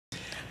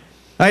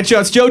All right,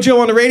 y'all, it's JoJo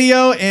on the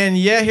radio, and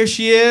yeah, here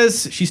she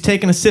is. She's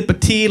taking a sip of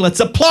tea.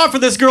 Let's applaud for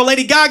this girl,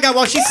 Lady Gaga,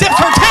 while she sips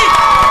her tea.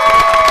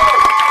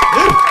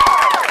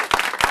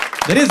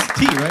 That is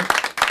tea, right?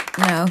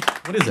 No.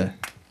 What is that?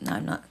 No,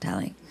 I'm not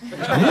telling.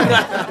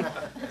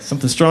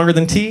 Something stronger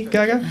than tea,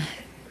 Gaga?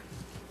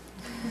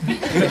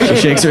 She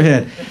shakes her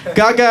head.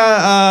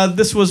 Gaga,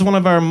 this was one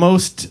of our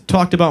most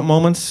talked about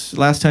moments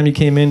last time you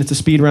came in. It's a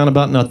speed round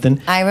about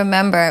nothing. I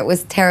remember it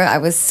was terrible. I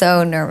was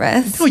so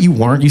nervous. No, you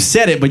weren't. You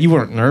said it, but you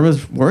weren't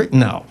nervous.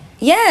 No.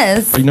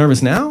 Yes. Are you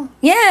nervous now?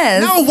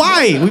 Yes. No,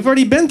 why? We've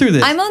already been through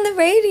this. I'm on the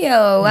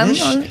radio.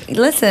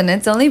 Listen,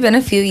 it's only been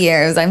a few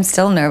years. I'm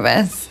still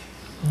nervous.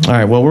 All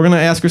right, well, we're going to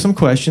ask her some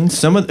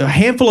questions. A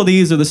handful of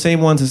these are the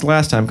same ones as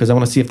last time because I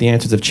want to see if the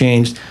answers have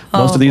changed.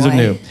 Most of these are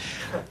new.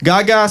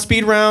 Gaga,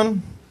 speed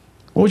round.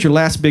 What was your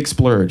last big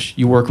splurge?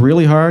 You work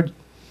really hard.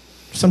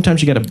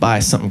 Sometimes you got to buy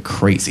something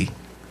crazy.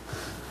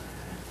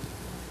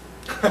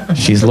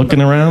 She's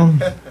looking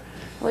around.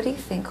 What do you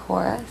think,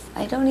 Horace?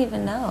 I don't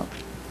even know.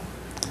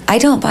 I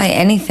don't buy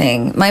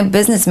anything. My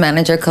business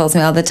manager calls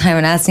me all the time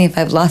and asks me if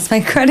I've lost my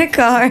credit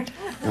card.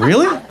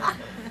 Really?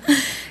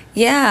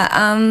 Yeah,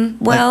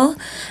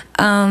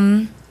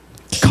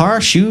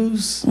 car,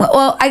 shoes?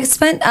 Well, I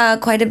spent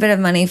quite a bit of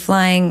money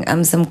flying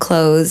some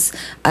clothes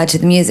to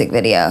the music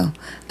video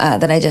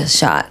that I just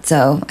shot.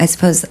 So I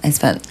suppose I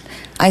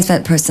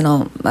spent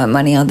personal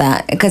money on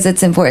that because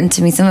it's important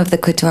to me. Some of the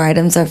couture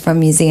items are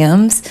from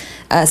museums,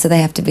 so they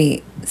have to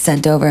be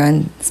sent over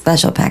on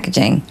special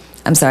packaging.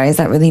 I'm sorry, is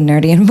that really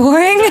nerdy and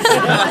boring?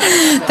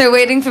 They're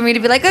waiting for me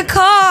to be like, a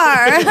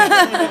car!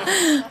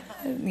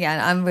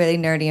 Yeah, I'm really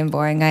nerdy and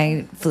boring.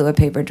 I flew a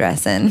paper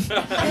dress in.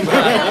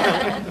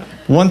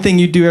 One thing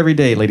you do every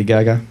day, Lady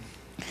Gaga.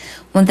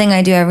 One thing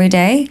I do every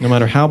day? No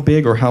matter how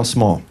big or how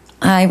small.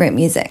 I write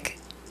music.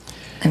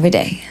 Every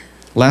day.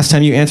 Last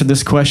time you answered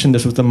this question,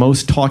 this was the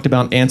most talked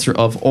about answer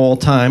of all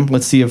time.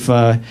 Let's see if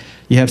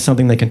you have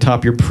something that can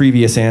top your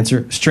previous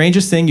answer.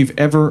 Strangest thing you've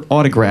ever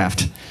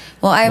autographed.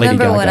 Well, I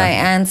remember what I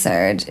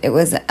answered. It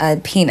was a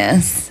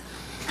penis.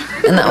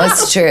 And that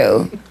was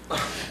true.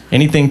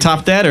 Anything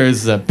top that, or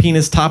is a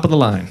penis top of the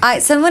line?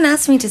 Someone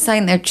asked me to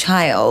sign their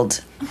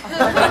child.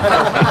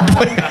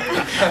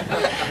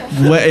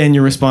 What, in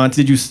your response,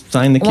 did you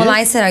sign the kid? Well,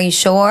 I said, "Are you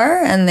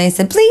sure?" And they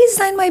said, "Please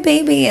sign my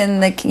baby."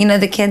 And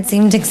the kid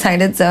seemed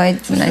excited, so I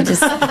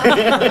just.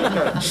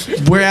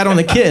 Where at on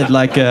the kid?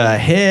 Like a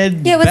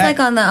head? Yeah, it was back?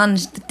 like on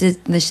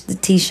the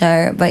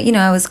t-shirt, but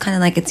I was kind of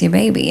like, "It's your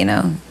baby,"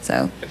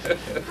 So.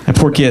 That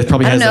poor kid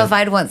probably has. I don't know if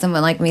I'd want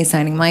someone like me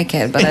signing my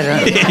kid, but I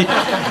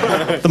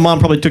don't. The mom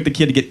probably took the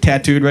kid to get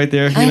tattooed right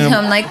there. I know.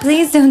 I'm like,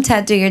 please don't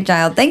tattoo your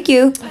child. Thank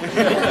you.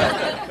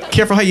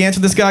 Careful how you answer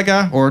this,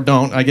 Gaga, or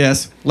don't, I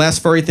guess.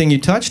 Last furry thing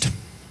you touched?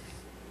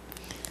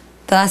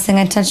 The last thing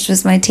I touched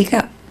was my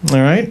teacup.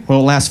 All right.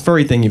 Well, last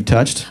furry thing you've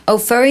touched? Oh,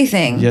 furry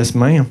thing. Yes,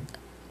 ma'am.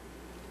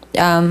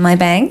 My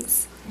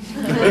bangs.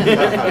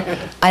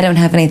 I don't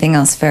have anything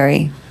else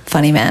furry.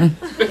 Funny man.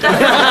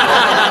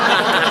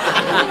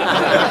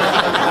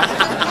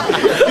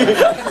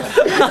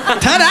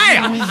 Ta-da!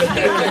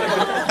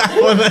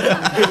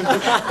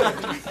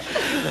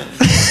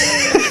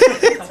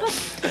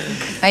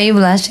 Are you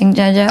blushing,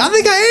 JoJo? I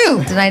think I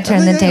am. Did I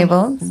turn the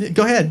table?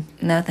 Go ahead.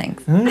 No,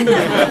 thanks.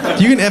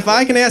 If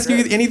I can ask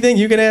you anything,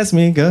 you can ask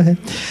me. Go ahead.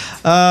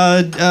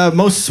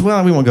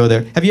 We won't go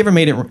there. Have you ever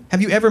made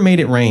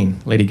it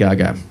rain, Lady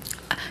Gaga?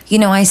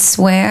 I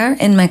swear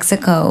in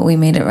Mexico we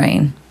made it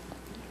rain.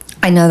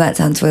 I know that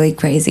sounds really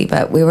crazy,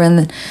 but we were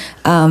in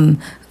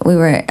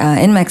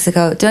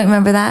Mexico. Don't you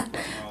remember that?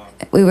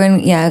 We were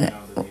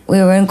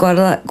in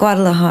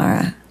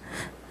Guadalajara.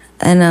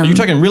 And, are you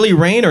talking really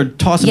rain or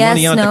tossing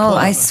money out the club? Yes, no,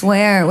 I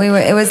swear.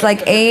 It was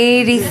like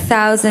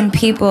 80,000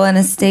 people in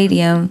a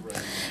stadium.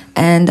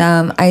 And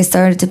I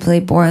started to play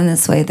Born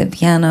This Way, the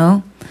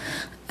piano.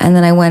 And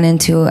then I went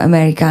into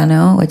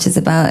Americano, which is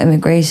about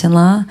immigration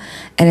law.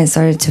 And it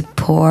started to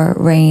pour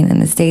rain in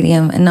the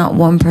stadium. And not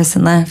one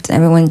person left.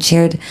 Everyone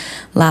cheered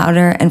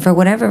louder. And for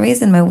whatever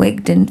reason, my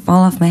wig didn't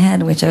fall off my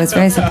head, which I was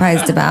very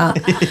surprised about.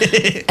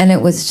 And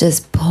it was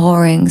just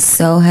pouring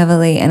so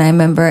heavily. And I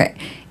remember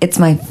it's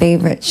my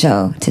favorite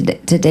show to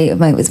date. It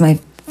was my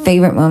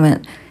favorite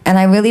moment. And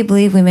I really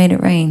believe we made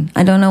it rain.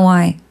 I don't know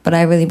why, but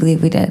I really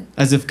believe we did.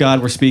 As if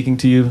God were speaking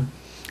to you?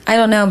 I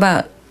don't know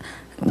about...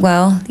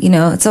 Well,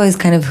 it's always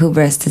kind of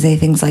hubris to say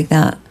things like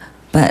that.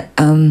 But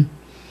I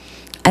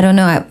don't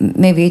know.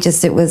 Maybe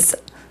it was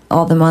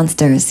all the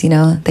monsters,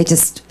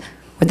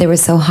 they were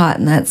so hot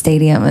in that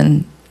stadium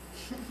and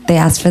they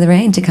asked for the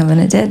rain to come and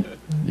it did.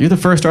 You're the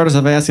first artist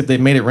I've asked if they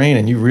made it rain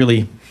and you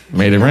really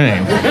made it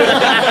rain.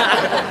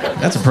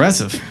 That's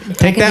impressive.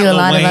 Take that, do a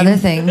lot of other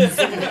things.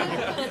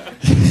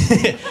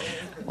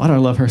 Why do I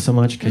love her so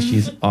much? Because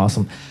she's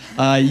awesome.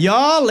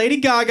 Y'all, Lady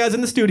Gaga's in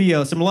the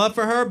studio. Some love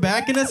for her.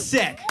 Back in a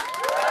sec.